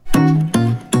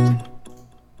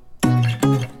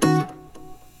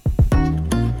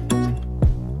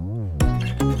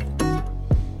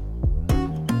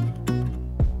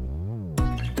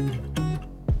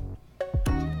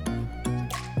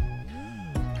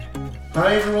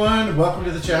Hi everyone, welcome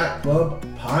to the Chat Club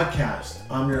podcast.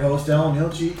 I'm your host Alan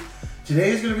Hilchey.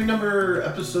 Today is going to be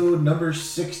episode number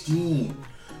 16.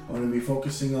 I'm going to be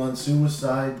focusing on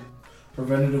suicide,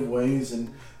 preventative ways,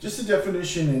 and just the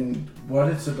definition and what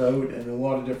it's about, and a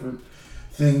lot of different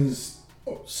things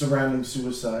surrounding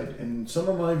suicide and some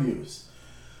of my views.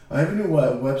 I have a new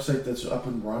website that's up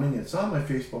and running. It's on my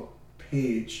Facebook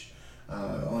page,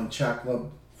 on Chat Club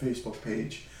Facebook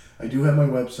page. I do have my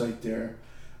website there.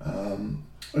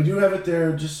 I do have it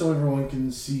there just so everyone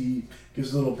can see,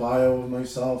 gives a little bio of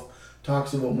myself,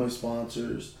 talks about my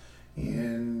sponsors,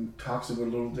 and talks about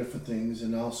little different things.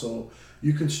 And also,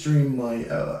 you can stream my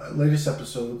latest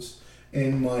episodes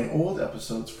and my old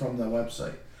episodes from the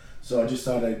website. So I just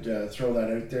thought I'd throw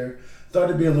that out there. Thought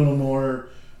it'd be a little more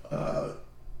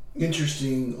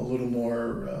interesting, a little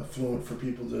more fluent for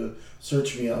people to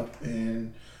search me up,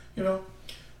 and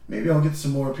maybe I'll get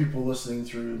some more people listening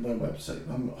through my website.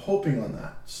 I'm hoping on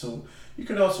that. So you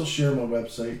can also share my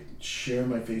website, share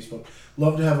my Facebook.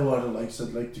 Love to have a lot of likes.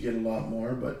 I'd like to get a lot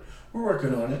more, but we're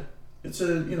working on it. It's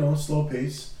a slow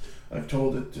pace. I've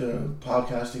told that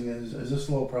podcasting is a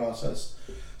slow process.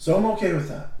 So I'm okay with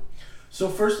that. So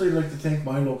firstly, I'd like to thank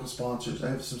my local sponsors.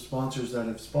 I have some sponsors that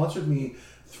have sponsored me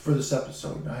for this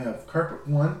episode. I have Carpet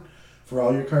One for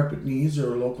all your carpet needs,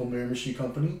 or a local Miramichi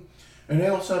company. And I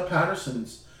also have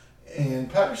Patterson's.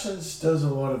 And Patterson's does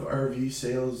a lot of RV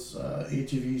sales,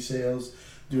 ATV sales,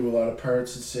 do a lot of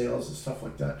parts and sales and stuff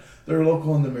like that. They're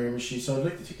local in the Miramichi, so I'd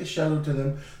like to take a shout out to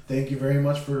them. Thank you very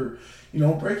much for,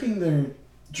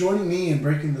 joining me in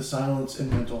breaking the silence in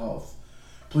mental health.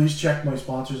 Please check my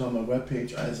sponsors on my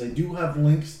webpage, as I do have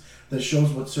links that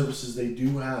shows what services they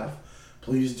do have.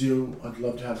 Please do. I'd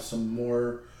love to have some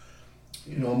more,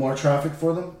 more traffic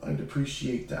for them. I'd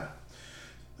appreciate that.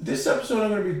 This episode,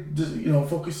 I'm going to be,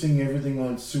 focusing everything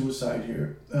on suicide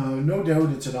here. No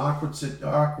doubt, it's an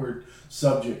awkward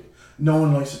subject. No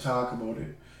one likes to talk about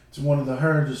it. It's one of the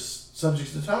hardest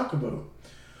subjects to talk about.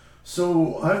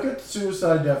 So I've got the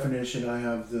suicide definition. I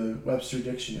have the Webster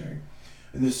Dictionary,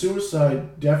 and the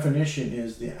suicide definition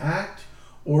is the act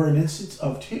or an instance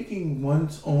of taking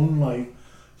one's own life,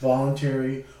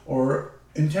 voluntary or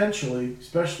intentionally,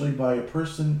 especially by a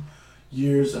person,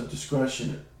 years of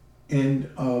discretion. End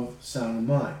of sound of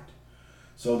mind.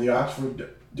 So the Oxford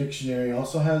Dictionary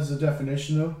also has a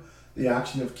definition of the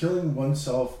action of killing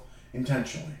oneself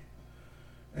intentionally.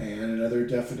 And another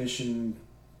definition,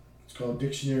 it's called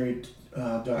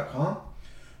dictionary.com,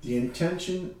 the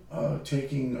intention of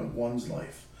taking of one's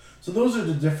life. So those are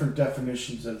the different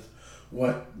definitions of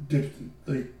what the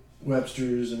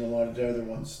Webster's and a lot of the other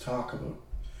ones talk about.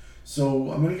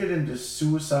 So I'm going to get into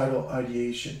suicidal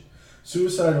ideation.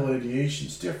 Suicidal ideation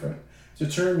is different. It's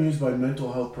a term used by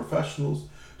mental health professionals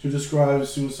to describe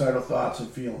suicidal thoughts and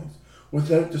feelings,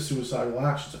 without the suicidal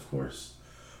actions, of course.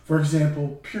 For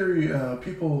example,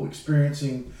 people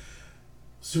experiencing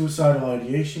suicidal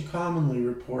ideation commonly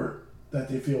report that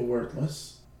they feel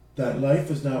worthless, that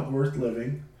life is not worth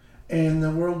living, and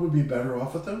the world would be better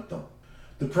off without them.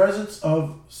 The presence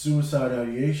of suicide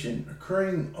ideation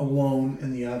occurring alone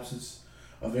in the absence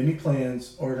of any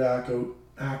plans or to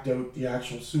act out the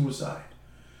actual suicide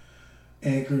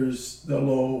anchors the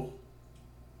low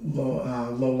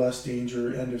less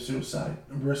danger end of suicide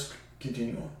risk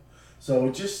continuum.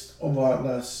 So just a lot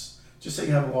less, just that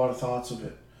you have a lot of thoughts of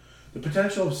it. The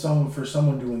potential of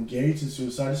someone to engage in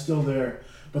suicide is still there,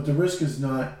 but the risk is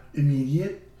not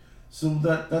immediate. So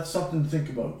that's something to think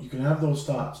about. You can have those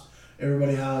thoughts.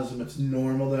 Everybody has them. It's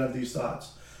normal to have these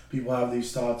thoughts. People have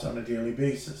these thoughts on a daily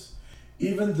basis.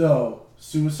 Even though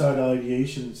suicidal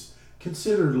ideation is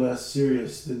considered less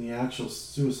serious than the actual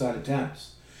suicide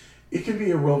attempts, it can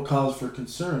be a real cause for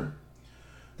concern.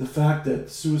 The fact that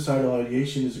suicidal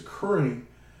ideation is occurring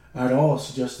at all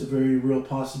suggests a very real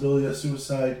possibility that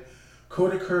suicide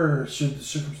could occur should the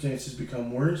circumstances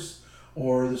become worse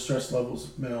or the stress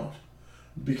levels mount,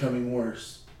 becoming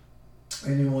worse.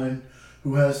 Anyone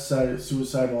who has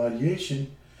suicidal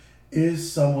ideation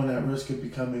is someone at risk of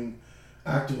becoming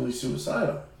actively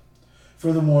suicidal.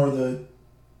 Furthermore,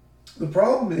 the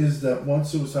problem is that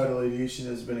once suicidal ideation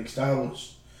has been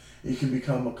established, it can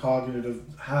become a cognitive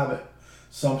habit,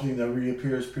 something that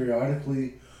reappears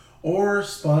periodically or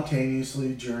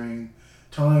spontaneously during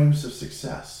times of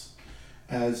success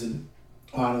as an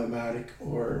automatic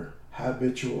or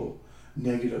habitual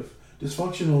negative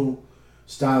dysfunctional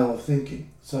style of thinking.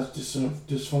 Such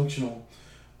dysfunctional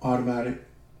automatic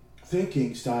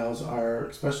thinking styles are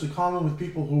especially common with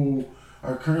people who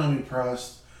are currently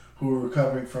depressed, who are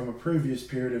recovering from a previous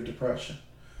period of depression.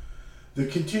 The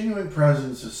continuing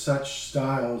presence of such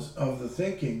styles of the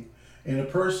thinking in a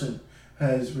person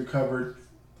has recovered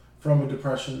from a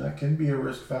depression that can be a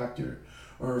risk factor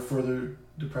or further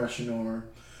depression or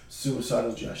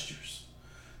suicidal gestures.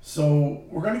 So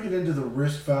we're going to get into the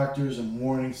risk factors and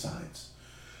warning signs.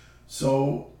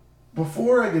 So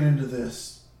before I get into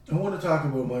this, I want to talk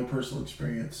about my personal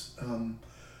experience,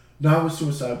 not with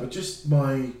suicide, but just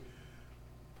my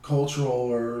cultural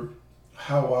or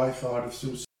how I thought of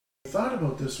suicide. I thought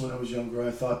about this when I was younger.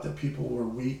 I thought that people were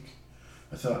weak.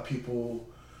 I thought people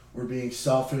were being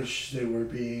selfish. They were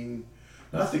being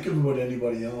not thinking about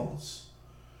anybody else.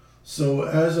 So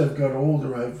as I've got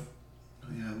older,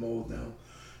 I'm old now.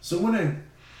 So when I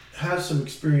have some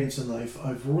experience in life,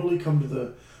 I've really come to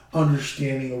the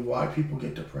understanding of why people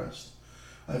get depressed.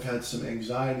 I've had some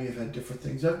anxiety. I've had different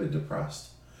things. I've been depressed.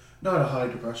 Not a high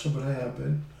depression, but I have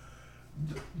been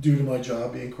due to my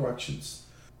job being corrections.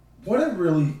 What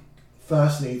really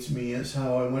fascinates me is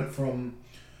how I went from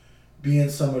being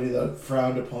somebody that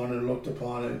frowned upon it, looked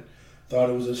upon it, thought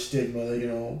it was a stigma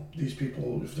that, these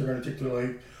people, if they're going to take their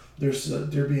life,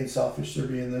 they're being selfish, they're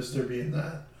being this, they're being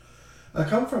that. I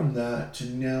come from that to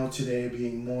now today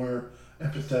being more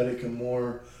empathetic and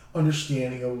more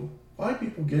understanding of why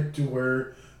people get to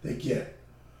where they get.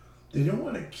 They don't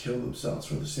want to kill themselves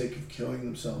for the sake of killing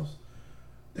themselves.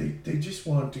 They just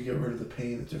want to get rid of the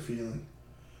pain that they're feeling.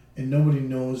 And nobody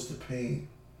knows the pain.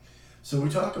 So we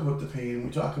talk about the pain,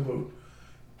 we talk about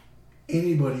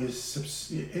anybody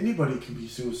can be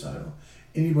suicidal.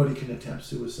 Anybody can attempt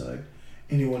suicide.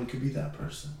 Anyone could be that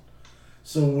person.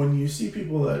 So when you see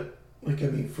people that,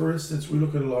 for instance, we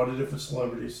look at a lot of different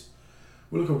celebrities.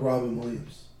 We look at Robin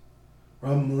Williams.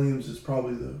 Robin Williams is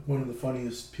probably one of the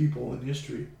funniest people in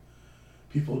history.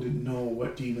 People didn't know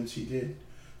what demons he did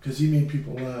because he made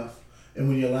people laugh. And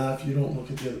when you laugh, you don't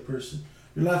look at the other person.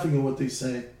 You're laughing at what they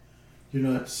say. You're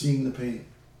not seeing the pain.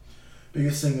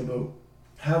 Biggest thing about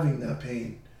having that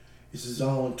pain is it's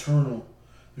all internal.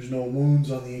 There's no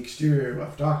wounds on the exterior.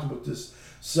 I've talked about this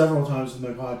several times in my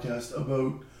podcast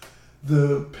about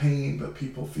the pain that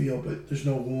people feel, but there's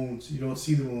no wounds. You don't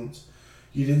see the wounds.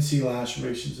 You didn't see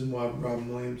lacerations in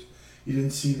Robin Williams. You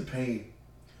didn't see the pain.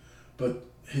 But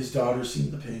his daughter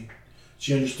seen the pain.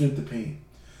 She understood the pain.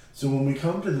 So when we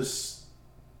come to this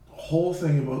whole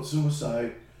thing about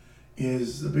suicide,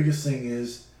 is the biggest thing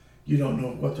is you don't know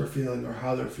what they're feeling or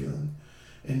how they're feeling.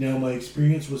 And now my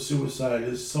experience with suicide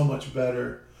is so much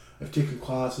better. I've taken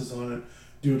classes on it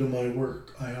due to my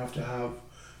work I have to have.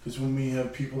 Because when we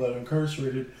have people that are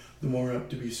incarcerated, the more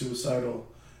apt to be suicidal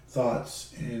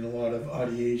thoughts and a lot of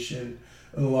ideation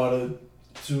and a lot of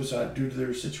suicide due to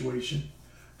their situation,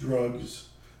 drugs,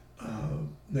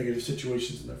 negative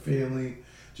situations in their family,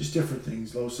 just different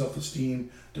things, low self-esteem,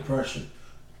 depression.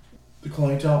 The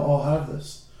clientele all have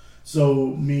this. So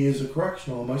me as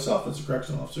a myself as a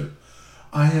correctional officer,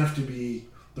 I have to be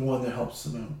the one that helps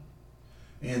them out.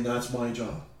 And that's my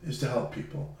job, is to help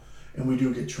people. And we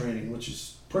do get training, which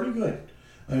is pretty good.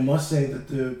 I must say that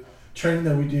the training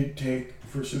that we did take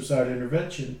for suicide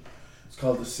intervention, it's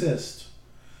called ASSIST.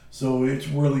 So it's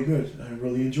really good. I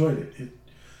really enjoyed it. It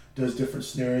does different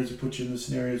scenarios. It puts you in the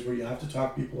scenarios where you have to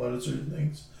talk people out of certain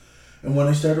things. And when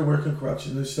I started working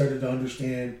corrections, I started to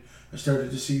understand. I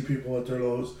started to see people at their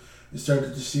lows. I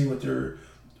started to see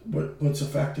what's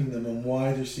affecting them and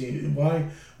why they're seeing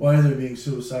why they're being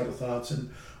suicidal thoughts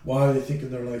and why they thinking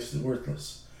their life is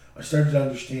worthless. I started to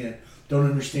understand. Don't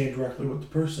understand directly with the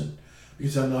person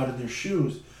because I'm not in their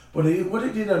shoes. But what I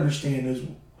did understand is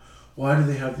why do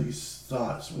they have these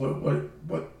thoughts?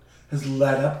 What has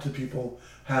led up to people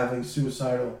having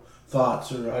suicidal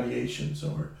thoughts or ideations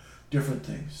or different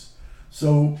things.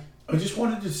 So I just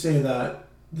wanted to say that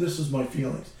this is my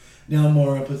feelings. Now I'm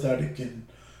more empathetic,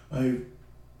 and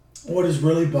what is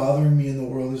really bothering me in the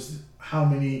world is how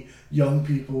many young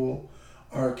people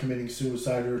are committing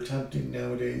suicide or attempting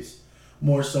nowadays,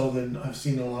 more so than I've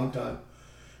seen in a long time.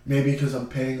 Maybe because I'm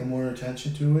paying more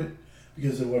attention to it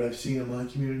because of what I've seen in my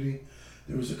community.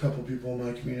 There was a couple people in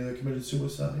my community that committed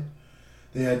suicide.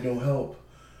 They had no help.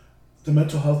 The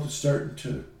mental health is starting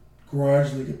to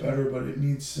gradually get better, but it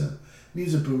needs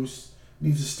a boost,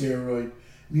 needs a steroid,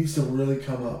 needs to really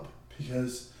come up.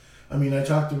 Because, I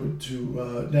talked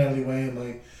to Natalie Way in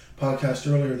my podcast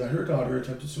earlier that her daughter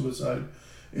attempted suicide,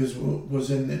 was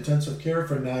in intensive care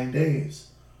for 9 days.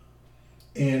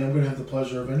 And I'm going to have the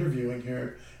pleasure of interviewing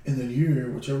her in the new year,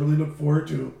 which I really look forward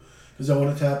to, because I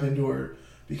want to tap into her,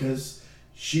 because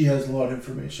she has a lot of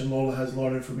information. Lola has a lot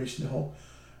of information to help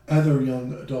other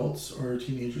young adults or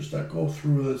teenagers that go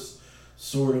through this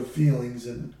sort of feelings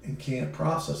and can't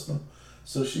process them.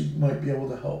 So she might be able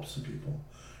to help some people.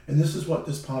 And this is what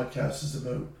this podcast is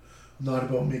about. I'm not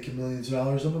about making millions of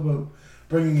dollars. I'm about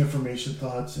bringing information,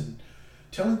 thoughts, and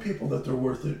telling people that they're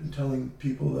worth it and telling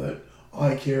people that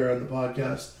I care on the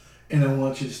podcast and I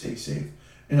want you to stay safe.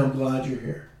 And I'm glad you're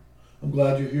here. I'm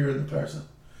glad you're here in the present.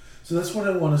 So that's what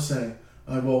I want to say.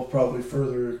 I will probably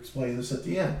further explain this at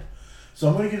the end. So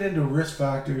I'm going to get into risk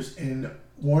factors and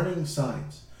warning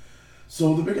signs.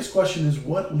 So the biggest question is,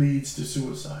 what leads to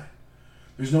suicide?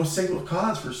 There's no single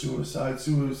cause for suicide.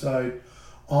 Suicide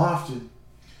often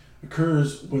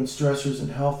occurs when stressors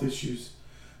and health issues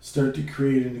start to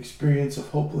create an experience of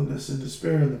hopelessness and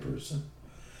despair in the person.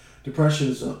 Depression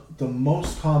is the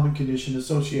most common condition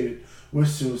associated with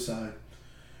suicide,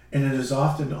 and it is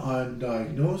often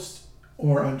undiagnosed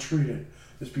or untreated,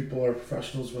 because people are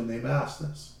professionals when they mask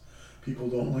this. People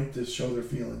don't like to show their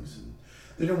feelings, and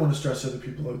they don't want to stress other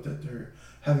people out that they're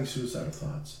having suicidal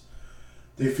thoughts.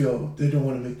 They don't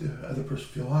want to make the other person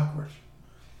feel awkward.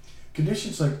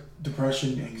 Conditions like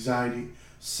depression, anxiety,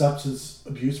 substance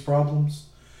abuse problems,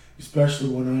 especially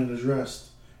when unaddressed,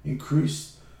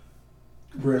 increase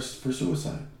risk for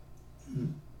suicide.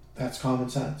 That's common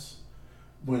sense.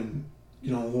 When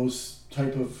those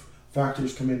type of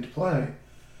factors come into play,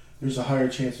 there's a higher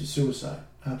chance of suicide.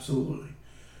 Absolutely.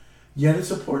 Yet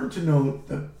it's important to note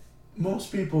that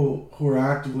most people who are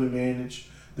actively manage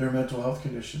their mental health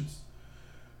conditions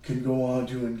can go on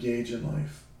to engage in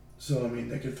life. So,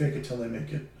 they can fake it till they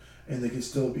make it, and they can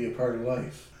still be a part of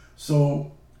life.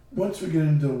 So, once we get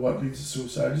into what leads to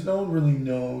suicide, no one really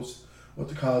knows what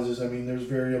the cause is. There's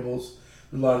variables,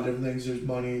 there's a lot of different things. There's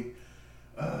money,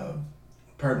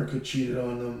 partner could cheat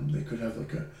on them, they could have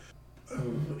like a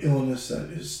illness that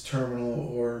is terminal,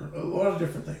 or a lot of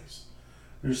different things.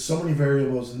 There's so many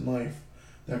variables in life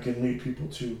that can lead people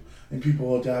to, and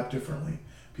people adapt differently.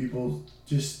 People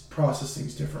just process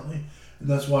things differently, and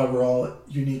that's why we're all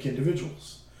unique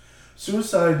individuals.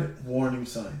 Suicide warning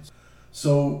signs.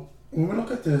 So when we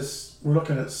look at this, we're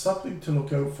looking at something to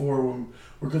look out for when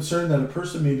we're concerned that a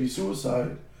person may be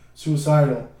suicidal,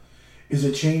 is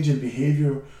a change in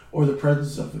behavior or the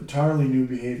presence of entirely new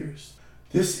behaviors.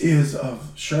 This is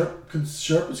of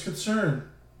sharpest concern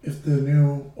if the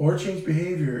new or changed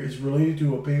behavior is related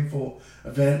to a painful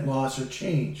event, loss, or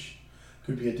change.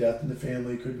 Could be a death in the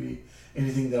family, could be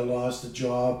anything that lost a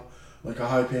job, like a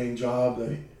high-paying job.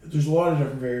 There's a lot of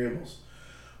different variables.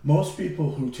 Most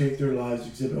people who take their lives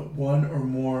exhibit one or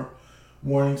more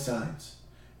warning signs,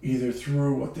 either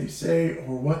through what they say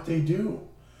or what they do.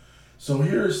 So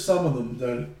here are some of them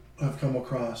that I've come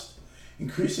across.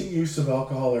 Increasing use of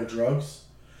alcohol or drugs,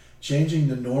 changing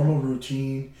the normal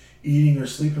routine, eating or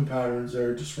sleeping patterns that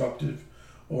are disruptive,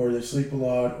 or they sleep a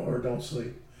lot or don't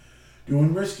sleep.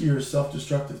 Doing risky or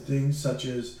self-destructive things such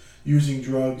as using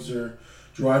drugs or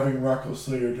driving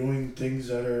recklessly or doing things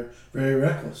that are very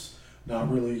reckless.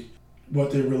 Not really what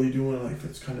they really do in life.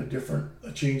 It's kind of different,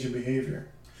 a change in behavior.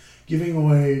 Giving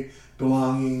away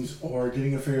belongings or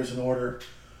getting affairs in order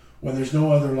when there's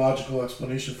no other logical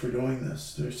explanation for doing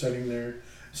this. They're setting their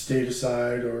estate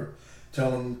aside or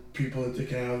telling people that they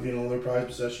can have, their prized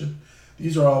possession.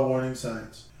 These are all warning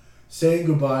signs. Saying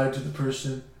goodbye to the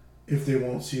person if they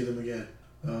won't see them again.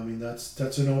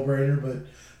 That's a no-brainer, but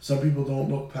some people don't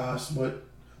look past what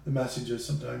the message is.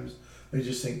 Sometimes they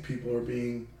just think people are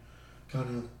being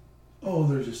kind of,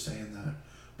 they're just saying that.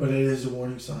 But it is a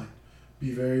warning sign.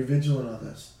 Be very vigilant on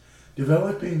this.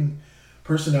 Developing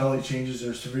personality changes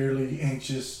or severely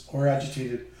anxious or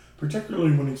agitated,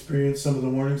 particularly when experiencing some of the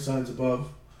warning signs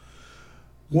above.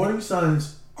 Warning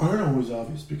signs aren't always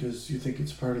obvious because you think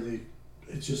it's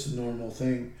it's just a normal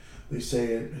thing. They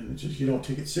say it and it's just, you don't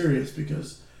take it serious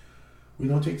because we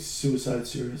don't take suicide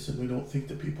serious and we don't think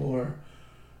that people are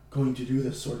going to do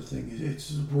this sort of thing.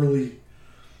 It's really,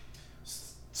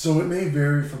 so it may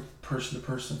vary from person to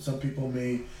person. Some people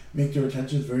may make their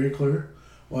intentions very clear,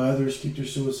 while others keep their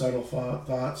suicidal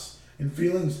thoughts and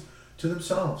feelings to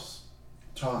themselves.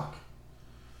 Talk.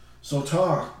 So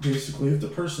talk, basically, if the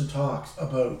person talks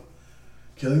about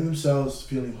killing themselves,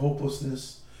 feeling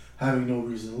hopelessness, having no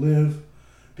reason to live,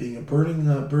 being a burden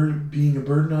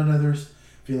on others,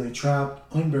 feeling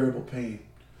trapped, unbearable pain,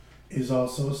 is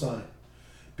also a sign.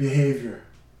 Behavioral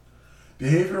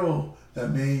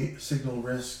that may signal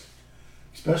risk,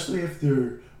 especially if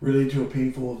they're related to a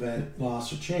painful event,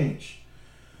 loss, or change.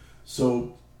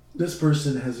 So this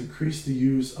person has increased the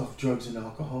use of drugs and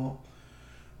alcohol,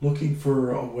 looking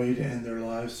for a way to end their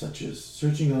lives, such as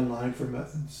searching online for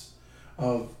methods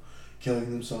of killing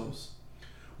themselves,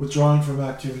 withdrawing from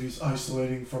activities,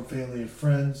 isolating from family and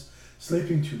friends,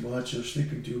 sleeping too much or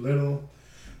sleeping too little,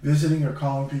 visiting or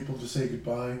calling people to say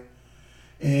goodbye,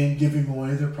 and giving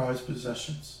away their prized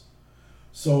possessions.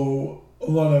 So a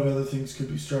lot of other things could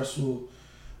be stressful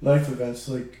life events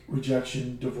like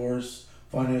rejection, divorce,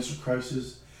 financial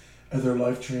crisis, other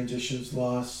life transitions,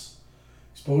 loss,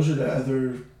 exposure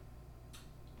to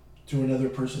another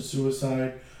person's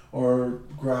suicide, or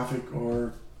graphic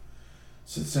or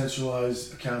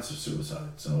sensationalized accounts of suicide.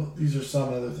 So these are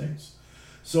some other things.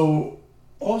 So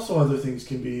also other things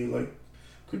could be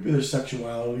their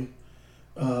sexuality.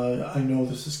 I know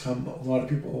this has come, a lot of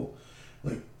people,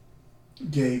 like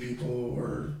gay people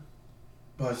or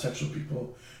bisexual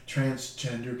people,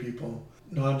 transgender people,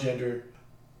 non-gender,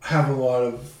 have a lot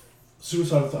of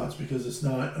suicidal thoughts because it's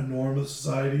not a norm of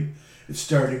society.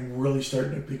 It's really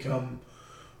starting to become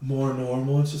more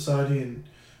normal in society, and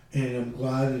I'm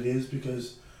glad it is,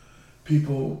 because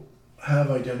people have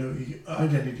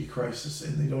identity crisis,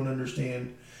 and they don't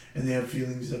understand, and they have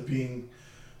feelings of being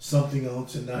something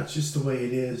else, and that's just the way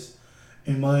it is.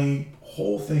 And my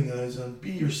whole thing is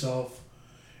be yourself.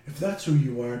 If that's who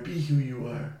you are, be who you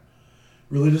are.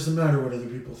 Really doesn't matter what other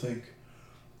people think,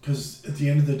 because at the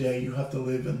end of the day, you have to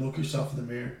live and look yourself in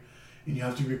the mirror, and you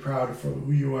have to be proud of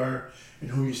who you are and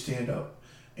who you stand up,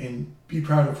 and be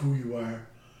proud of who you are,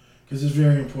 because it's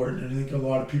very important. And I think a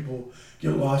lot of people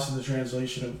get lost in the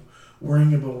translation of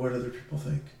worrying about what other people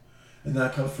think, and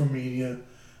that comes from media,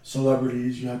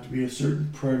 celebrities. You have to be a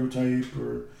certain prototype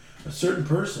or a certain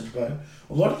person, but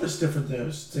a lot of this different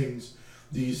things,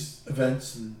 these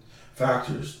events and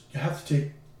factors, you have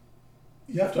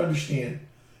to understand.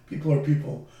 People are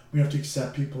people. We have to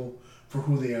accept people for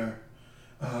who they are,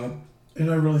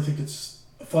 and I really think it's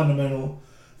a fundamental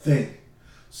thing.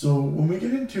 So when we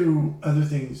get into other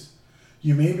things,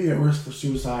 you may be at risk for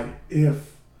suicide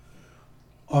if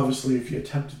you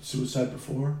attempted suicide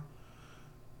before.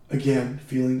 Again,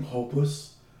 feeling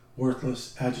hopeless,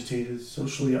 worthless, agitated,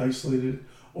 socially isolated,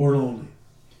 or lonely.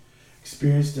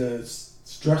 Experienced a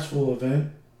stressful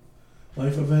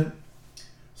life event,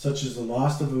 such as the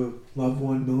loss of a loved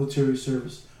one, military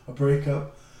service, a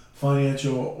breakup,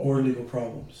 financial or legal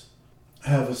problems.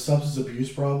 Have a substance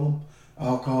abuse problem,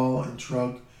 alcohol and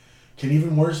drug can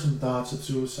even worsen thoughts of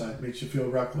suicide, makes you feel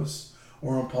reckless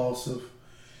or impulsive,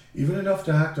 even enough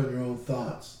to act on your own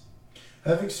thoughts.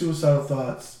 Having suicidal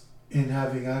thoughts and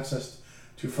having access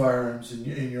to firearms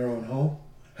in your own home,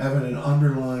 having an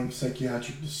underlying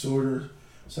psychiatric disorder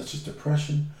such as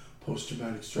depression,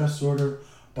 post-traumatic stress disorder,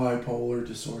 bipolar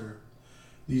disorder.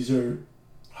 These are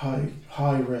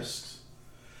high risks.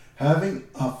 Having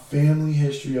a family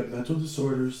history of mental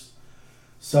disorders,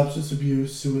 substance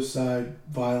abuse, suicide,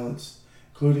 violence,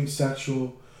 including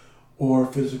sexual or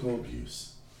physical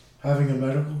abuse. Having a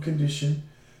medical condition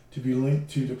to be linked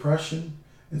to depression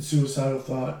and suicidal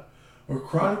thought, or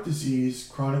chronic disease,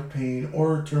 chronic pain,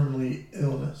 or terminally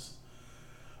illness.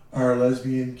 Are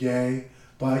lesbian, gay,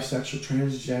 bisexual,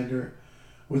 transgender,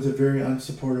 with a very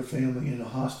unsupportive family in a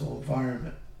hostile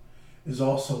environment is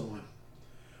also one.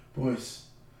 Boys,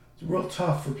 it's real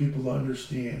tough for people to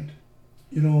understand.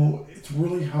 It's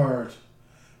really hard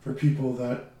for people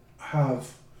that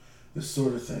have this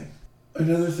sort of thing.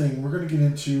 Another thing we're going to get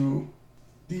into,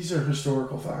 these are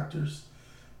historical factors.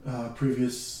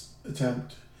 Previous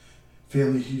attempt,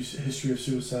 family history of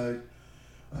suicide,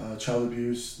 child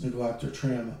abuse, neglect, or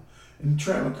trauma. And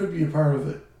trauma could be a part of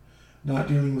it. Not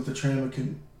dealing with the trauma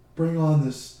can bring on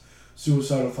this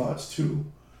suicidal thoughts too.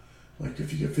 Like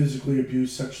if you get physically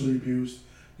abused, sexually abused,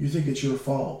 you think it's your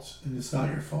fault, and it's not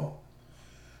your fault.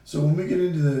 So when we get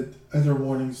into the other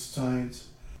warning signs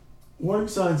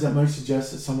that might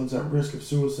suggest that someone's at risk of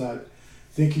suicide,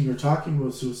 thinking or talking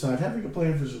about suicide, having a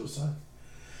plan for suicide.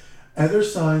 Other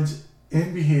signs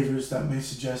and behaviors that may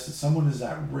suggest that someone is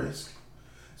at risk.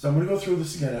 So I'm going to go through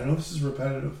this again. I know this is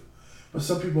repetitive, but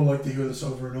some people like to hear this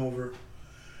over and over.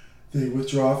 They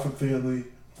withdraw from family,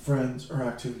 friends, or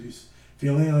activities,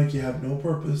 feeling like you have no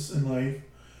purpose in life,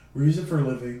 reason for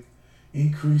living,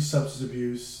 increased substance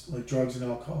abuse like drugs and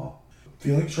alcohol,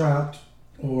 feeling trapped,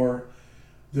 or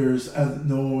there's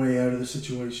no way out of the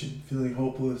situation, feeling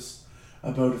hopeless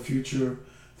about a future,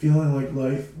 feeling like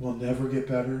life will never get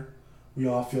better. We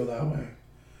all feel that way.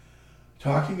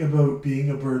 Talking about being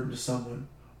a burden to someone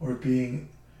or being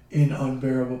in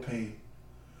unbearable pain.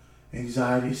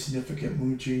 Anxiety, significant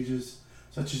mood changes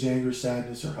such as anger,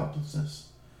 sadness, or helplessness.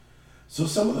 So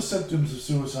some of the symptoms of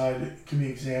suicide can be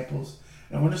examples.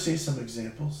 And I want to say some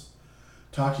examples.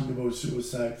 Talking about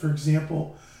suicide. For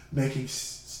example, making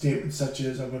statements such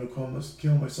as, I'm going to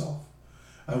kill myself.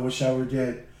 I wish I were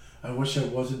dead. I wish I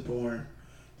wasn't born.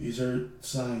 These are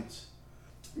signs.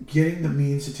 Getting the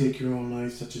means to take your own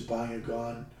life, such as buying a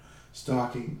gun,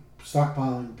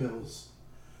 stockpiling pills.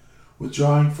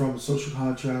 Withdrawing from a social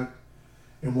contract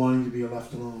and wanting to be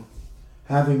left alone.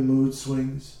 Having mood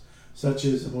swings, such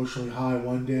as emotionally high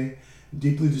one day and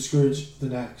deeply discouraged the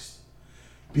next.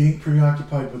 being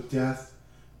preoccupied with death,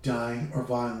 dying, or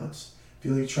violence,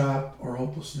 feeling trapped or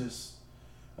hopelessness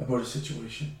about a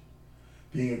situation,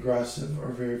 being aggressive or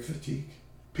very fatigued.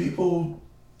 People,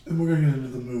 and we're going to get into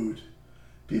the mood,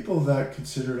 people that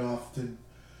considered often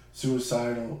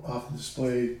suicidal often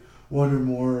displayed one or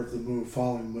more of the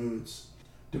following moods: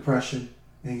 depression,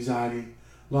 anxiety,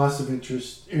 loss of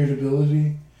interest,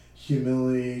 irritability,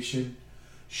 humiliation,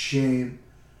 shame,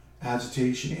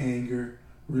 agitation, anger,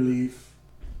 relief.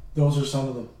 Those are some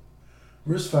of them.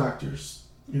 Risk factors.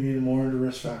 You need more into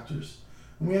risk factors.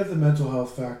 And we have the mental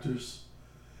health factors,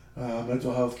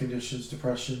 mental health conditions,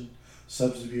 depression,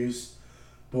 substance abuse,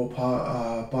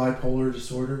 bipolar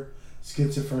disorder,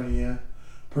 schizophrenia,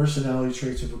 personality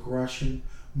traits of aggression,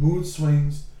 mood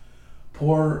swings,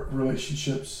 poor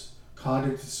relationships,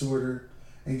 conduct disorder,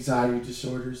 anxiety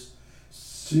disorders,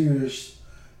 serious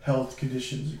health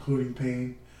conditions including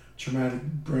pain, traumatic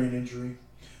brain injury,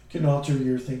 can alter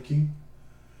your thinking.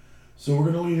 So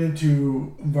we're going to lead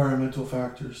into environmental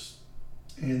factors,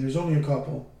 and there's only a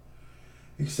couple.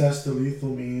 Access to lethal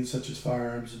means such as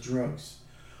firearms and drugs,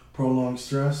 prolonged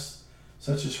stress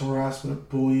such as harassment,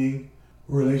 bullying,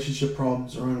 relationship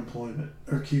problems, or unemployment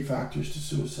are key factors to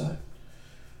suicide.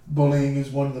 Bullying is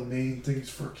one of the main things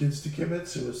for kids to commit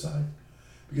suicide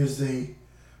because they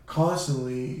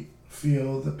constantly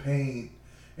feel the pain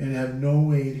and have no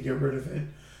way to get rid of it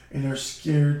and are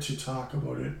scared to talk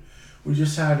about it. We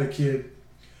just had a kid,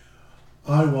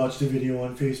 I watched a video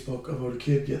on Facebook about a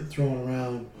kid getting thrown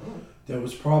around that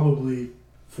was probably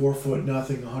 4 foot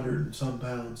nothing, 100 and some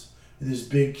pounds, and this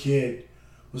big kid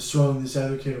was throwing this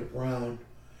other kid around,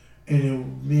 and it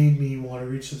made me want to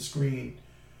reach the screen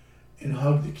and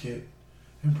hug the kid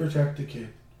and protect the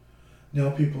kid. Now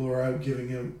people are out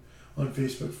on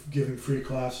Facebook giving free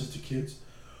classes to kids.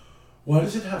 Why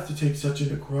does it have to take such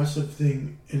an aggressive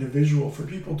thing in a visual for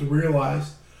people to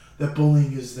realize that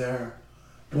bullying is there?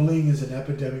 Bullying is an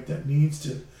epidemic that needs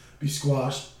to be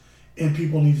squashed, and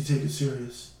people need to take it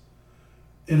serious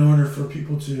in order for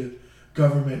people to,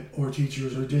 government or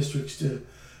teachers or districts, to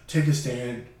take a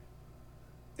stand.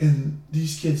 And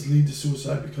these kids lead to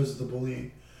suicide because of the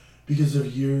bullying, because of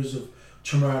years of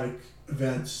traumatic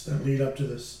events that lead up to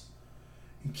this.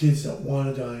 And kids that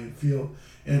want to die and feel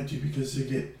empty because they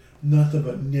get nothing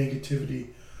but negativity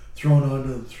thrown onto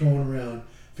them, thrown around,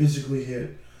 physically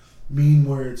hit, mean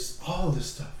words, all of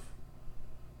this stuff.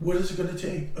 What is it going to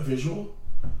take? A visual?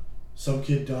 Some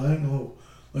kid dying? Oh,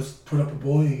 let's put up a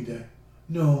bullying day.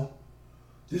 No.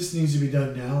 This needs to be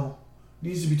done now.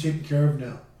 Needs to be taken care of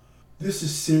now. This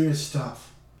is serious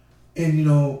stuff.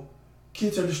 And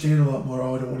kids understand a lot more.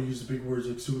 Oh, I don't want to use the big words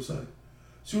like suicide.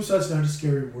 Suicide's not a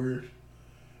scary word.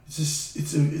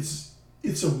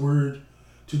 It's a word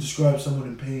to describe someone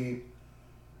in pain.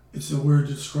 It's a word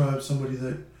to describe somebody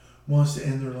that wants to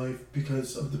end their life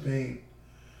because of the pain.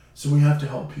 So we have to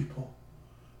help people.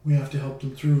 We have to help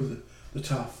them through the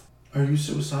tough. Are you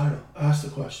suicidal? Ask the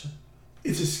question.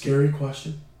 It's a scary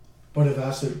question, but I've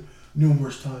asked it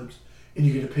numerous times, and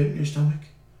you get a pit in your stomach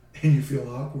and you feel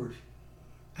awkward.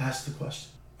 Ask the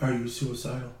question. Are you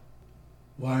suicidal?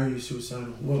 Why are you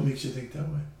suicidal? What makes you think that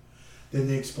way? Then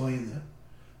they explain that.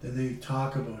 Then they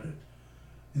talk about it.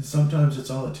 And sometimes it's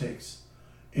all it takes.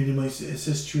 And in my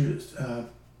assist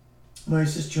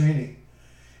training,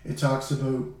 it talks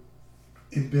about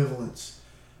ambivalence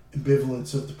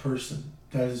of the person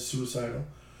that is suicidal.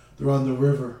 They're on the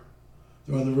river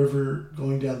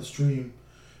going down the stream,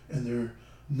 and they're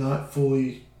not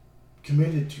fully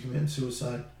committed to committing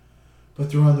suicide, but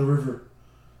they're on the river,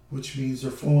 which means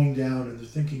they're flowing down and they're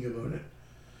thinking about it.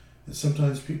 And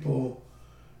sometimes people,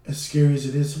 as scary as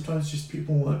it is, sometimes just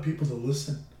people want people to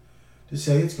listen, to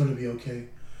say it's going to be okay.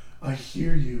 I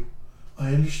hear you.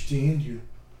 I understand you.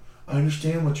 I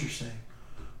understand what you're saying.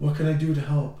 What can I do to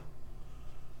help?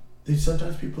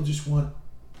 Sometimes people just want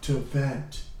to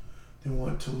vent. They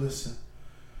want to listen.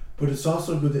 But it's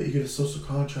also good that you get a social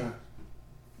contract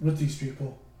with these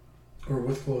people, or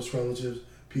with close relatives,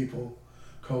 people,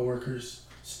 co-workers,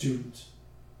 students,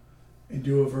 and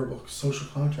do a verbal social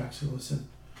contract. So listen,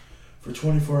 for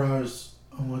 24 hours,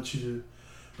 I want you to...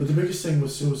 But the biggest thing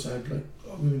with suicide,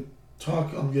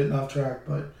 I'm getting off track,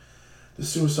 but the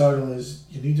suicidal is,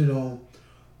 you need to know,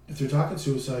 if they're talking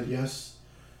suicide, yes,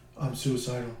 I'm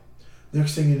suicidal.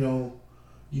 Next thing you know,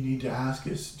 you need to ask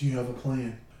is, do you have a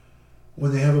plan?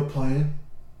 When they have a plan,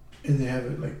 and they have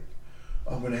it like,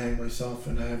 I'm going to hang myself,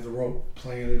 and I have the rope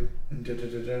planted, and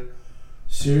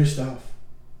serious stuff.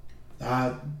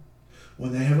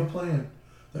 When they have a plan,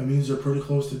 that means they're pretty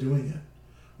close to doing it,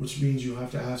 which means you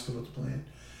have to ask about the plan.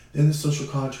 Then the social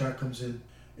contract comes in,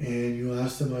 and you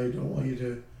ask them, I don't want you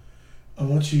to I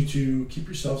want you to keep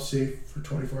yourself safe for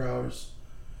 24 hours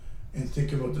and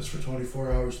think about this for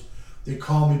 24 hours. They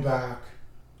call me back.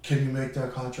 Can you make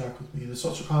that contract with me? And a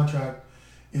social contract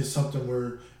is something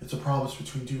where it's a promise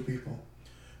between two people.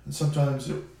 And sometimes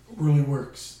it really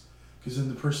works because then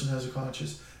the person has a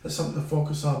conscience, has something to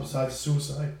focus on besides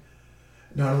suicide.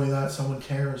 Not only that, someone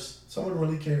cares. Someone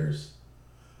really cares.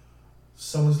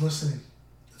 Someone's listening.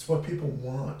 It's what people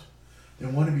want. They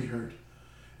want to be heard.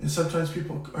 And sometimes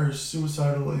people are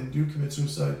suicidal and do commit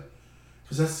suicide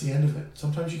because that's the end of it.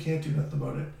 Sometimes you can't do nothing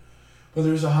about it. But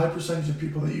there's a high percentage of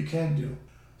people that you can do.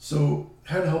 So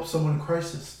how to help someone in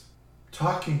crisis.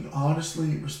 Talking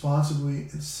honestly, responsibly,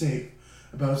 and safe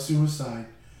about suicide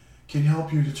can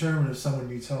help you determine if someone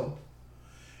needs help.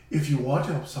 If you want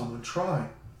to help someone, try.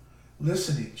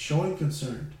 Listening, showing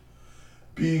concern,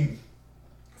 being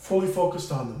fully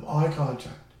focused on them, eye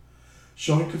contact.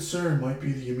 Showing concern might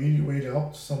be the immediate way to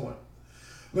help someone.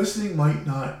 Listening might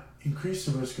not increase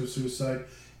the risk of suicide.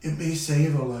 It may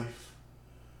save a life.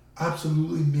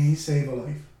 Absolutely may save a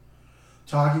life.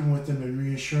 Talking with them and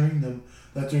reassuring them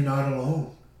that they're not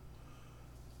alone.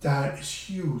 That is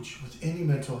huge with any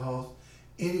mental health,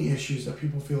 any issues that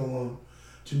people feel alone.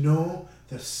 To know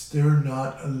that they're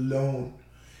not alone.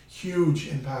 Huge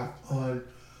impact on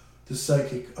the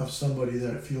psychic of somebody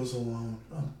that feels alone,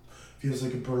 feels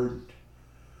like a burden.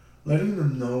 Letting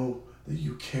them know that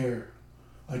you care.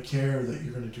 I care that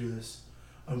you're going to do this.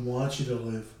 I want you to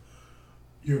live.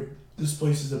 This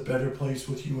place is a better place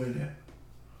with you in it.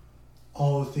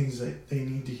 All the things that they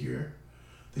need to hear,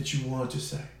 that you want to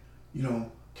say.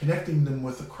 Connecting them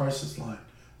with a crisis line.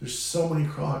 There's so many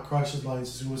crisis lines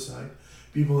of suicide.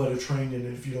 People that are trained in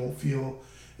it if you don't feel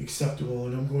acceptable.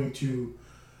 And I'm going to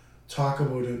talk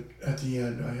about it at the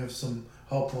end. I have some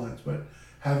helplines, but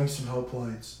having some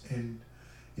helplines and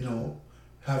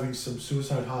having some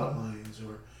suicide hotlines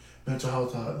or mental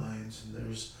health hotlines, and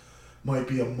there's might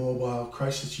be a mobile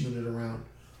crisis unit around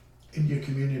in your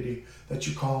community that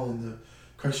you call and the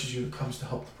crisis unit comes to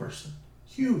help the person.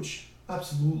 Huge,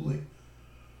 absolutely.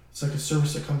 It's like a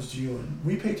service that comes to you, and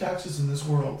we pay taxes in this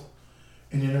world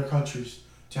and in our countries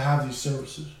to have these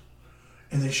services,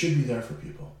 and they should be there for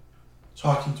people.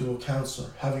 Talking to a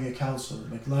counselor, having a counselor,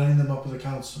 like lining them up with a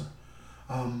counselor.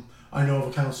 I know of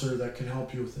a counselor that can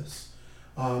help you with this.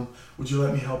 Would you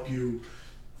let me help you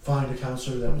find a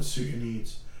counselor that would suit your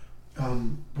needs?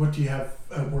 What do you have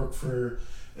at work for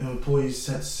an employees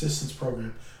assistance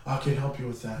program? I can help you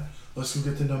with that. Let's go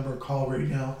get the number, call right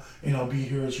now, and I'll be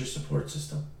here as your support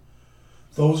system.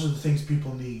 Those are the things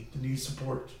people need. They need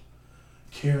support,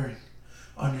 caring,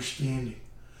 understanding,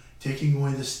 taking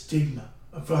away the stigma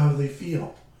of how they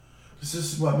feel. Because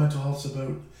this is what mental health's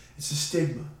about. It's a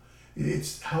stigma.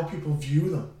 It's how people view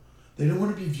them. They don't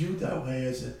want to be viewed that way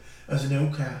as an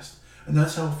outcast. And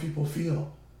that's how people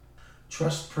feel.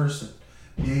 Trust person,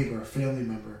 neighbor, family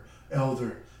member,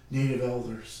 elder, native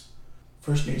elders.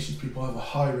 First Nations people have a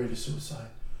high rate of suicide.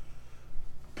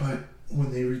 But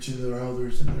when they reach into their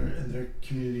elders and their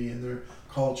community and their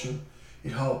culture,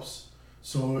 it helps.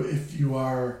 So if you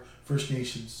are First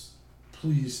Nations,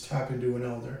 please tap into an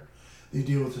elder. They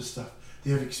deal with this stuff.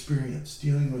 They have experience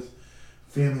dealing with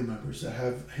family members that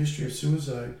have a history of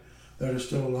suicide that are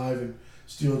still alive and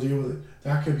still deal with it.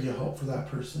 That could be a help for that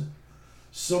person.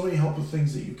 So many helpful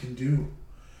things that you can do.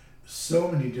 So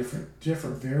many different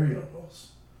variables.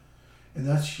 And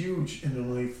that's huge in the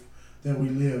life that we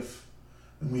live.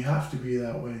 And we have to be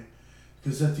that way.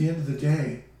 Because at the end of the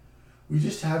day, we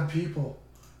just have people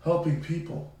helping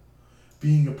people,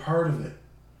 being a part of it.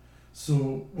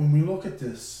 So when we look at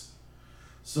this,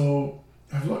 so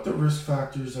I've looked at risk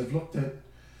factors, I've looked at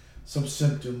some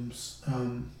symptoms,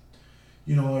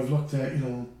 I've looked at,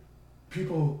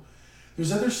 people,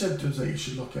 there's other symptoms that you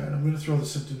should look at. I'm going to throw the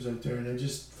symptoms out there, and I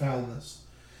just found this,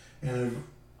 and I've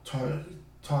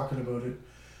talking about it.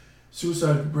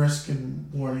 Suicide risk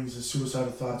and warnings and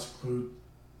suicidal thoughts include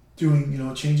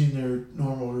doing, changing their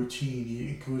normal routine,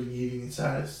 including eating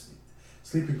and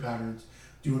sleeping patterns,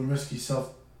 doing risky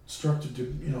self-destructive,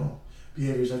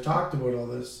 behaviors. I've talked about all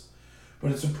this,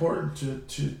 but it's important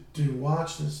to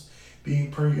watch this,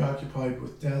 being preoccupied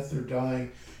with death or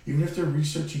dying, even if they're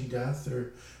researching death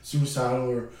or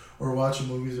suicidal or watching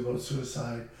movies about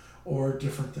suicide or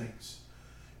different things.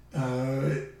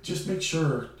 Just make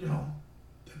sure,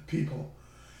 that people.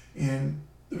 And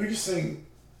the biggest thing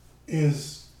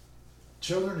is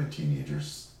children and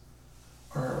teenagers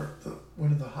are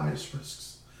one of the highest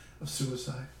risks of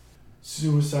suicide.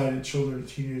 Suicide in children and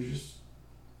teenagers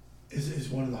is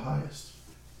one of the highest,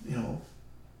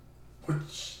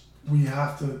 which we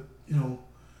have to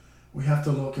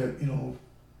look at,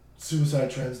 suicide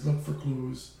trends, look for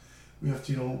clues, We have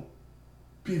to,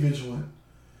 be vigilant.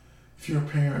 If you're a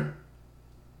parent,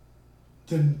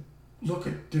 then look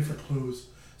at different clues.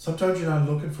 Sometimes you're not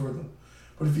looking for them,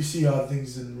 but if you see odd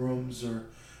things in rooms or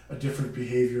a different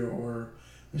behavior or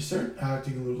they start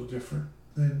acting a little different,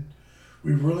 then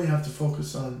we really have to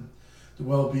focus on the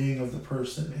well-being of the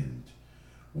person and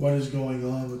what is going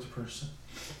on with the person.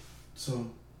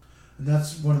 So, and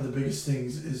that's one of the biggest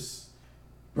things is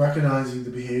recognizing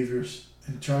the behaviors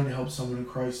and trying to help someone in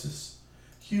crisis.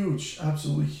 Huge,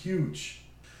 absolutely huge.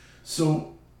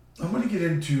 So I'm going to get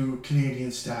into Canadian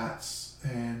stats,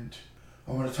 and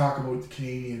I want to talk about the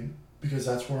Canadian because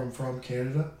that's where I'm from,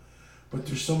 Canada. But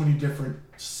there's so many different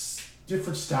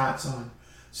stats on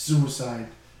suicide,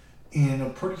 and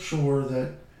I'm pretty sure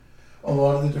that a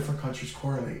lot of the different countries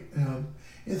correlate.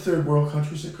 In third world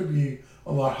countries, it could be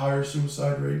a lot higher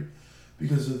suicide rate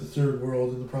because of the third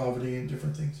world and the poverty and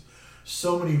different things.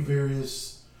 So many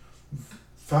various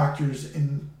factors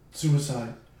in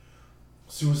suicide.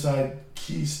 Suicide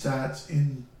key stats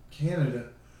in Canada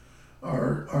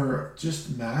are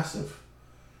just massive.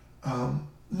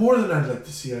 More than I'd like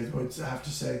to see, I would have to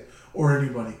say, or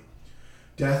anybody.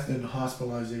 Death and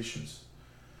hospitalizations.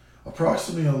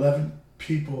 Approximately 11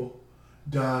 people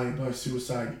die by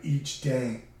suicide each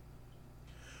day.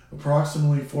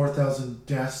 Approximately 4,000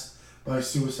 deaths by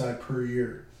suicide per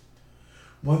year.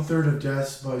 1/3 of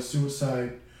deaths by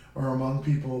suicide are among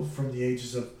people from the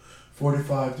ages of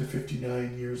 45 to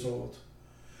 59 years old.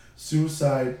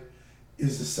 Suicide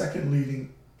is the second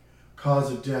leading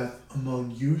cause of death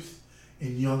among youth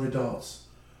and young adults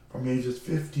from ages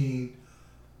 15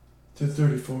 to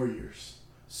 34 years.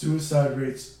 Suicide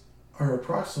rates are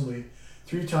approximately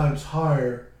 3 times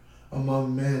higher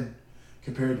among men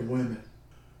compared to women.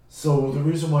 So the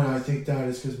reason why I think that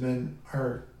is because men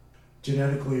are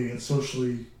genetically and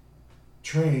socially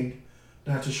trained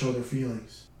not to show their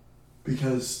feelings,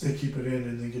 because they keep it in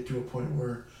and they get to a point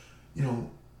where,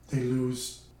 they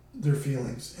lose their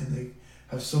feelings and they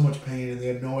have so much pain and they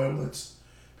have no outlets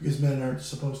because men aren't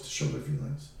supposed to show their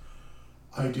feelings.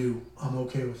 I do. I'm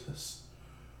okay with this.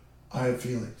 I have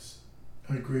feelings.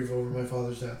 I grieve over my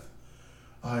father's death.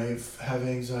 I have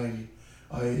anxiety.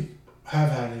 I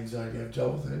have had anxiety. I've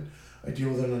dealt with it. I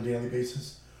deal with it on a daily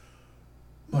basis.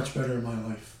 Much better in my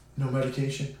life. No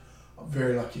medication. I'm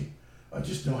very lucky. I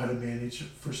just know how to manage it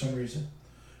for some reason.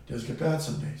 It does get bad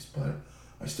some days, but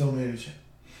I still manage it.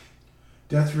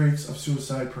 Death rates of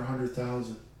suicide per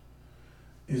 100,000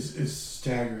 is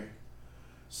staggering.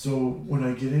 So when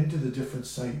I get into the different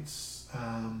sites,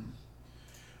 I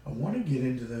want to get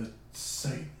into the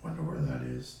site. Wonder where that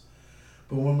is.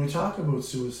 But when we talk about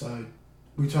suicide,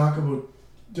 we talk about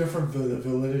different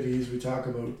validities. We talk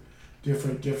about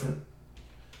different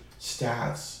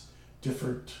stats,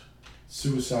 different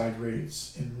suicide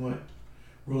rates, and what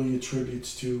really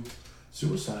attributes to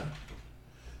suicide.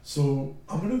 So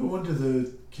I'm going to go into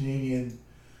the Canadian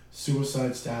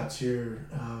suicide stats here.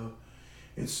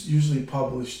 It's usually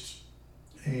published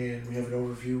and we have an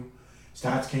overview.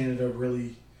 Stats Canada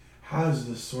really has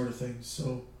this sort of thing.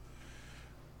 So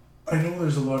I know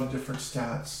there's a lot of different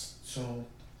stats. So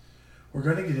we're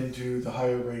going to get into the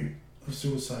higher rate of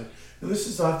suicide. Now this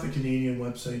is off the Canadian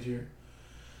website here.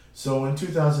 So in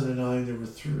 2009, there were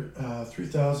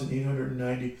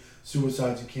 3,890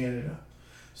 suicides in Canada.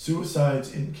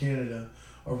 Suicides in Canada,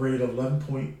 a rate of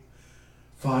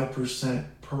 11.5%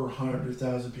 per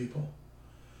 100,000 people.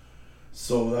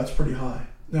 So that's pretty high.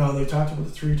 Now they talked about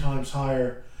the 3 times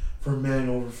higher for men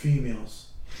over females.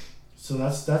 So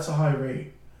that's a high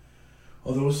rate.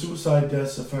 Although suicide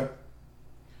deaths affect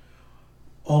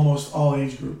almost all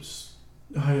age groups,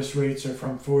 the highest rates are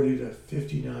from 40 to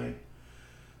 59.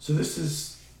 So this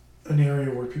is an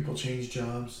area where people change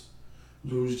jobs,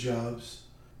 lose jobs,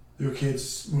 their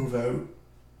kids move out,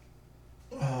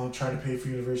 try to pay for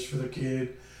university for their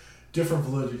kid, different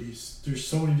validities. There's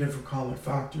so many different common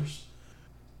factors.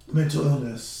 Mental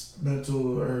illness,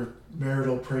 mental or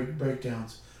marital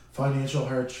breakdowns, financial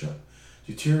hardship,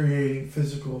 deteriorating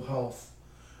physical health,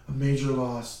 a major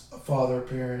loss, a father, a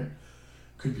parent,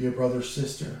 could be a brother,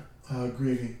 sister,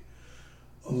 grieving,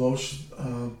 a low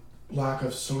lack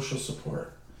of social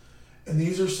support. And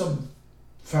these are some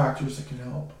factors that can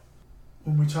help.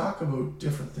 When we talk about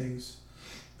different things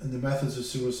and the methods of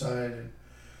suicide and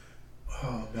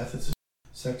methods of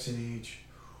sex and age,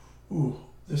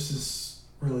 this is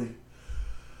really...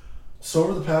 So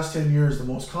over the past 10 years, the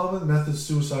most common method of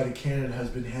suicide in Canada has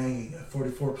been hanging at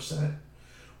 44%,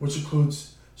 which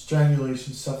includes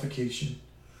strangulation, suffocation,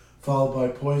 followed by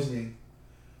poisoning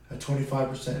at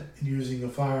 25% and using a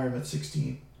firearm at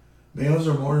 16%. Males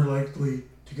are more likely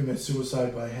to commit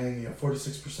suicide by hanging at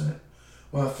 46%,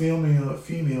 while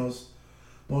females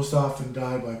most often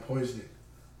die by poisoning,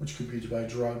 which could be by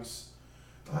drugs,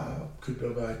 could be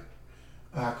by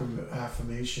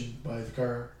affirmation by the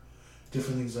car,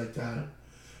 different things like that.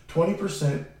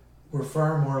 20% were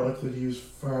far more likely to use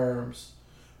firearms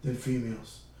than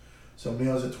females. So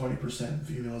males at 20%,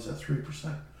 females at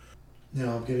 3%.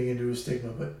 Now I'm getting into a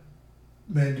stigma, but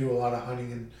men do a lot of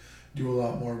hunting and do a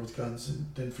lot more with guns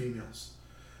than females.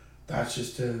 That's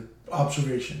just an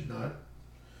observation,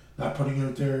 not putting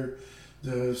out there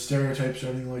the stereotypes or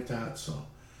anything like that. So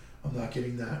I'm not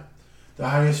getting that. The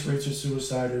highest rates of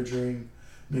suicide are during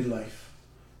midlife.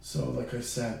 So like I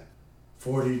said,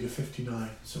 40 to 59.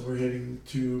 So we're heading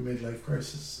to midlife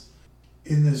crisis.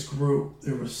 In this group,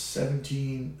 there was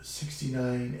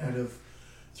 1,769 out of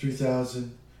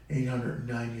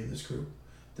 3,890 in this group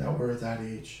that were at that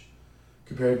age,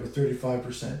 compared with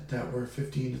 35% that were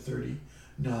 15 to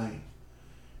 39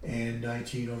 and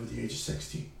 19 over the age of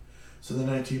 60. So the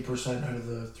 19% out of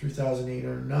the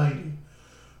 3,890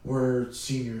 were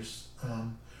seniors,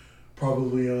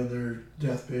 probably on their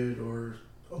deathbed or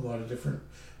a lot of different,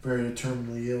 very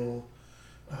terminally ill,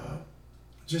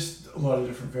 just a lot of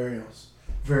different variables.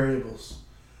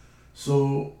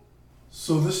 So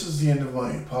this is the end of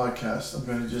my podcast. I'm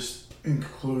going to just, in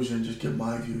conclusion, just get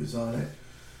my views on it.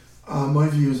 My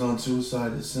views on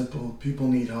suicide is simple. People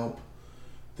need help.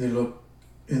 They look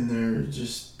and they're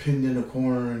just pinned in a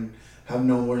corner and have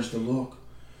nowhere to look.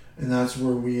 And that's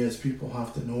where we as people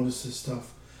have to notice this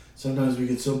stuff. Sometimes we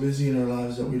get so busy in our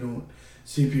lives that we don't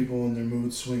see people in their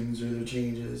mood swings or their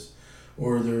changes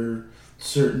or their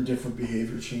certain different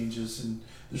behavior changes and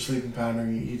their sleeping pattern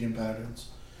and eating patterns.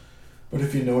 But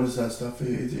if you notice that stuff,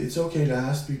 it's okay to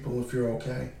ask people if you're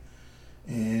okay.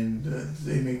 And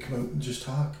they may come out and just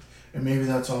talk. And maybe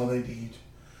that's all they need.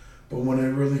 But when it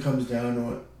really comes down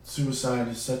to it, suicide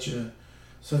is such a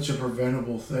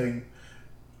preventable thing.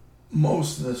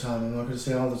 Most of the time, I'm not going to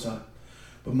say all the time,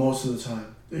 but most of the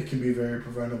time, it can be very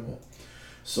preventable.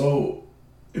 So,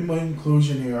 in my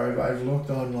conclusion here, I've looked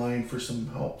online for some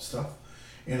help stuff,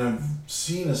 and I've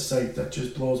seen a site that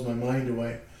just blows my mind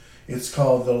away. It's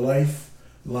called the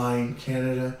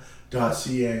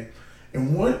LifelineCanada.ca.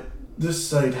 And what this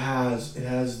site has, it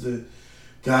has the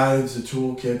guides, the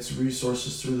toolkits,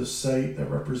 resources through the site that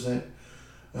represent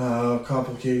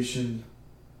complication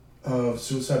of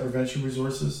suicide prevention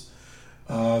resources,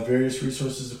 various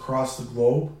resources across the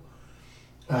globe.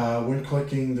 When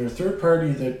clicking, they're third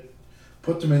party that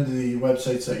put them into the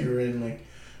websites that you're in. Like,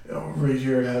 right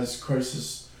here it has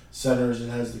crisis centers. It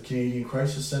has the Canadian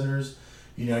Crisis Centers,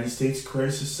 United States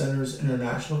Crisis Centers,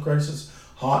 international crisis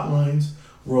hotlines,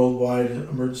 worldwide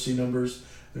emergency numbers.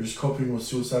 There's coping with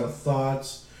suicidal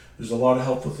thoughts. There's a lot of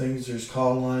helpful things. There's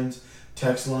call lines,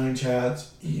 text line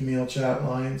chats, email chat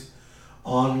lines,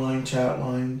 online chat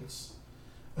lines,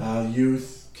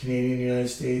 youth, Canadian, United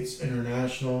States,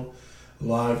 international,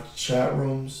 live chat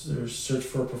rooms. There's search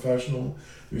for a professional.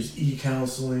 There's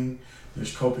e-counseling.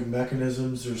 There's coping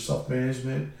mechanisms. There's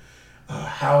self-management.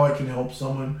 How I can help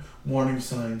someone, warning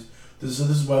signs. This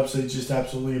website is just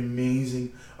absolutely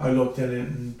amazing. I looked at it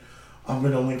and I'm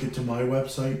going to link it to my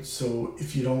website. So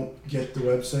if you don't get the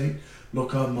website,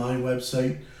 look on my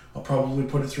website. I'll probably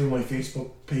put it through my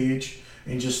Facebook page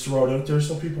and just throw it out there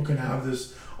so people can have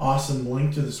this awesome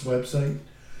link to this website.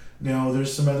 Now,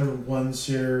 there's some other ones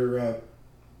here.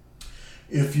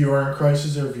 If you are in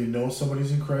crisis or if you know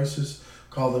somebody's in crisis,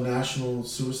 call the National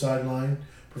Suicide Line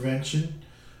Prevention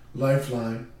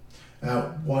Lifeline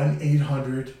at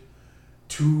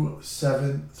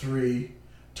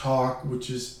 1-800-273-TALK, which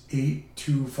is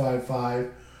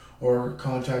 8255, or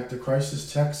contact the crisis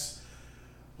text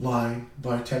line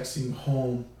by texting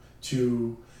HOME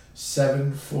to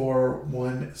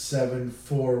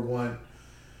 741741.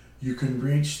 You can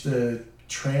reach the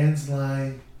Trans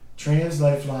Lifeline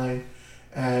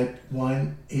at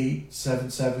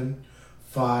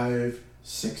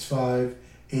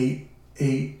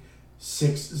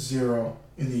 1-877-565-8860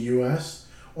 in the US,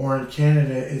 or in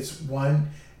Canada it's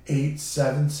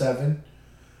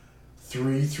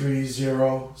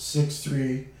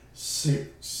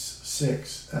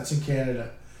 1-877-330-6366. That's in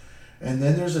Canada. And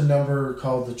then there's a number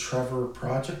called the Trevor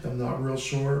Project. I'm not real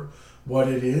sure what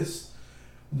it is.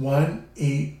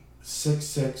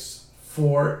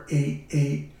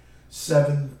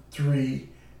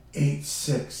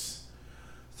 1-866-488-7386.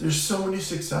 There's so many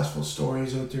successful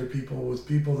stories out there, people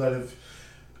that have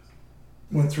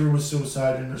went through with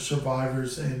suicide and are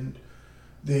survivors, and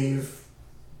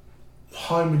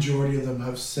high majority of them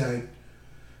have said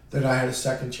that I had a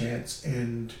second chance,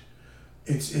 and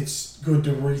it's good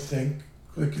to rethink.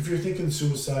 Like, if you're thinking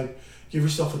suicide, give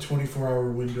yourself a 24-hour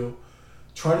window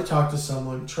Try to talk to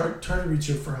someone. Try to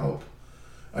reach out for help.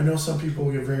 I know some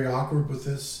people get very awkward with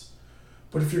this,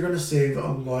 but if you're going to save a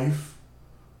life,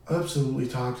 absolutely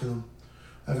talk to them.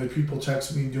 I've had people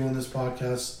text me doing this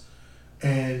podcast,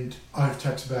 and I've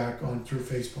texted back on through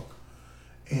Facebook.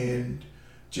 And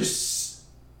just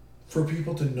for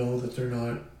people to know that they're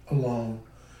not alone.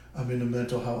 I'm in a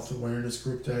mental health awareness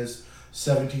group that has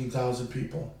 17,000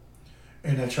 people.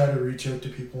 And I try to reach out to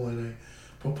people, and I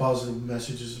put positive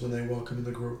messages when they welcome in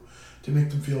the group to make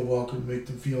them feel welcome, make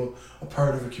them feel a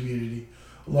part of a community.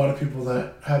 A lot of people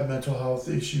that have mental health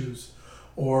issues,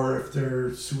 or if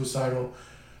they're suicidal,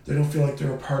 they don't feel like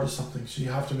they're a part of something. So you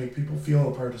have to make people feel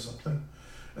a part of something.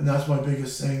 And that's my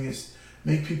biggest thing, is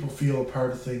make people feel a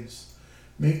part of things.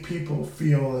 Make people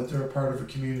feel that they're a part of a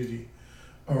community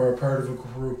or a part of a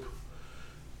group.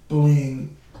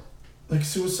 Bullying, like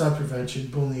suicide prevention,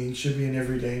 bullying should be an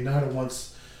everyday, not a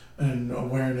once an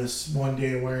awareness, one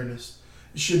day awareness.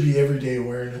 It should be everyday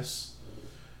awareness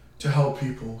to help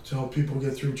people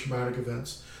get through traumatic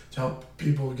events, to help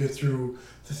people get through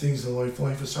the things in life.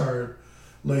 Life is hard.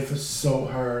 Life is so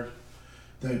hard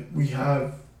that we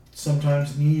have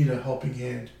sometimes need a helping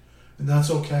hand, and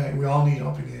that's okay. We all need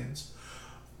helping hands.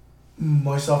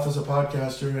 Myself as a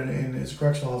podcaster and as a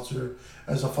correctional officer,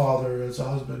 as a father, as a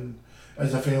husband,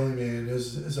 as a family man,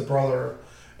 as a brother,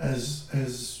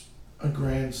 as a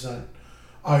grandson,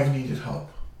 I've needed help.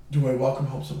 Do I welcome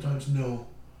help sometimes? No.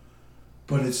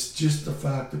 But it's just the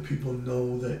fact that people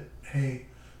know that, hey,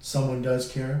 someone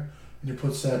does care, and it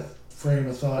puts that frame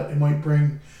of thought. It might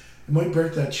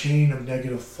break that chain of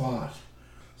negative thought.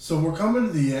 So we're coming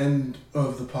to the end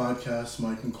of the podcast,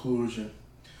 my conclusion.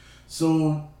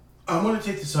 So I want to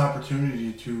take this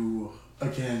opportunity to,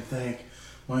 again, thank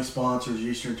my sponsors,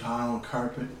 Eastern Tile and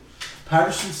Carpet,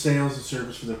 Patterson Sales and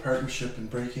Service, for their partnership in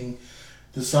breaking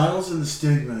the silence and the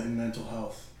stigma in mental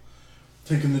health,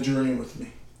 taking the journey with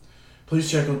me. Please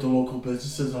check out the local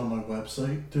businesses on my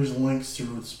website. There's links to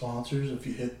the sponsors. If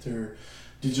you hit their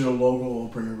digital logo, it'll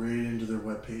bring it right into their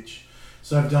webpage.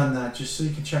 So I've done that just so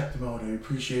you can check them out. I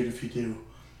appreciate it if you do.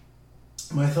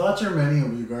 My thoughts are many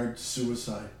in regard to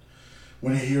suicide.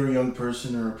 When I hear a young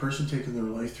person or a person taking their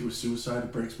life through a suicide,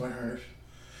 it breaks my heart.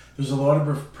 There's a lot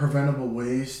of preventable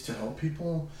ways to help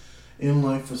people in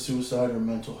life with suicide or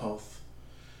mental health.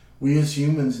 We as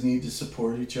humans need to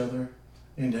support each other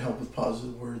and to help with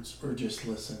positive words or just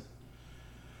listen.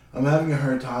 I'm having a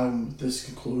hard time with this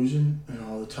conclusion and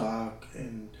all the talk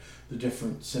and the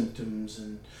different symptoms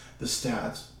and the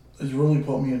stats. It's really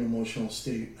put me in an emotional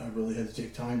state. I really had to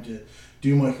take time to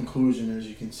do my conclusion, as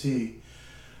you can see.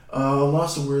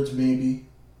 Lots of words, maybe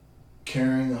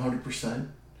caring 100%,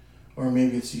 or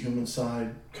maybe it's the human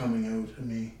side coming out of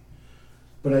me.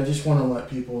 But I just want to let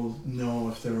people know,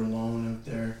 if they're alone out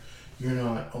there, you're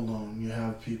not alone. You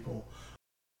have people.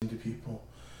 To people.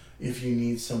 If you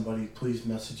need somebody, please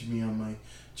message me on my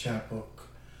chat book,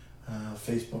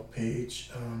 Facebook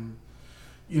page.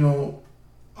 I'll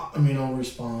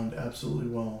respond absolutely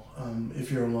well.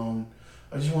 If you're alone,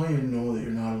 I just want you to know that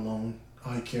you're not alone.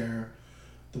 I care.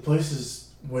 The place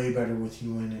is way better with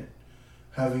you in it.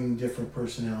 Having different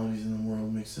personalities in the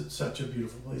world makes it such a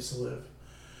beautiful place to live.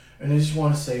 And I just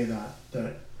want to say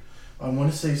that I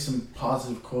want to say some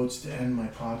positive quotes to end my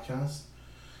podcast.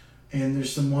 And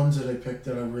there's some ones that I picked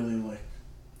that I really like.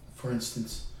 For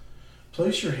instance,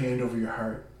 place your hand over your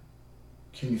heart.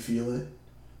 Can you feel it?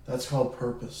 That's called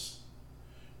purpose.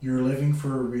 You're living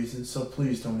for a reason, so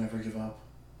please don't ever give up.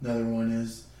 Another one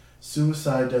is,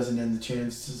 suicide doesn't end the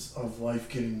chances of life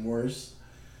getting worse.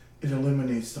 It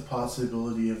eliminates the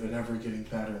possibility of it ever getting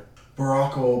better.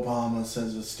 Barack Obama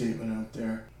says a statement out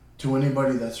there. To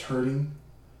anybody that's hurting,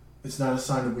 it's not a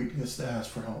sign of weakness to ask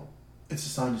for help. It's a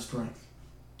sign of strength.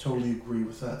 Totally agree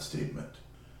with that statement.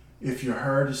 If your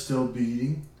heart is still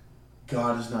beating,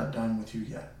 God is not done with you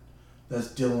yet. That's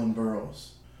Dylan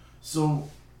Burrows. So,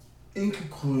 in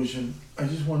conclusion, I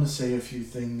just want to say a few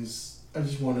things. I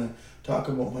just want to talk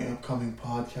about my upcoming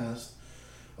podcast.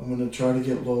 I'm going to try to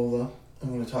get Lola. I'm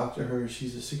going to talk to her.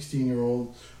 She's a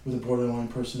 16-year-old with a borderline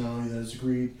personality that has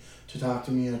agreed to talk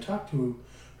to me. I talked to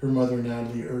her mother,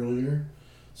 Natalie, earlier.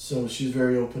 So she's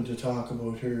very open to talk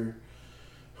about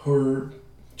her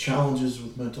challenges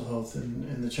with mental health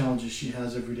and the challenges she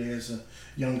has every day as a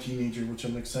young teenager, which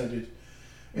I'm excited.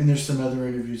 And there's some other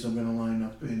interviews I'm going to line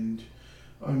up, and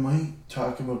I might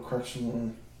talk about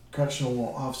correctional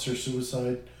officer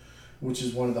suicide, which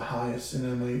is one of the highest, and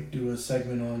I might do a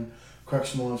segment on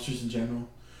correctional officers in general,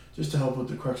 just to help with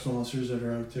the correctional officers that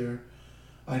are out there.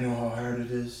 I know how hard it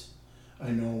is. I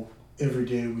know every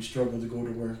day we struggle to go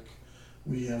to work.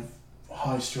 We have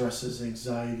high stresses,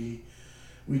 anxiety.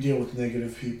 we deal with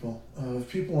negative people. If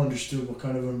people understood what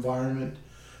kind of environment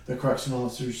the correctional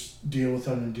officers deal with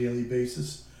on a daily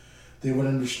basis, they would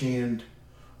understand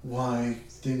why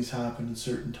things happen in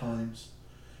certain times.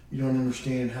 You don't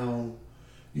understand how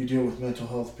you deal with mental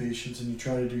health patients, and you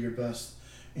try to do your best,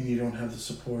 and you don't have the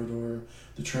support or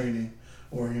the training,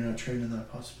 or you're not trained in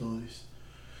that possibilities.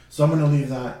 So I'm going to leave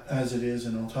that as it is,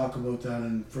 and I'll talk about that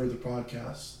in further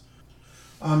podcasts.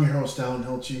 I'm your host, Alan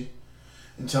Hilchey.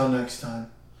 Until next time,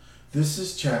 this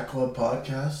is Chat Club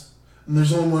Podcast, and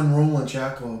there's only one rule in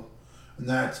Chat Club, and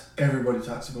that's everybody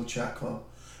talks about Chat Club.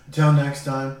 Until next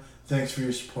time, thanks for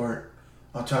your support.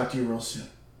 I'll talk to you real soon.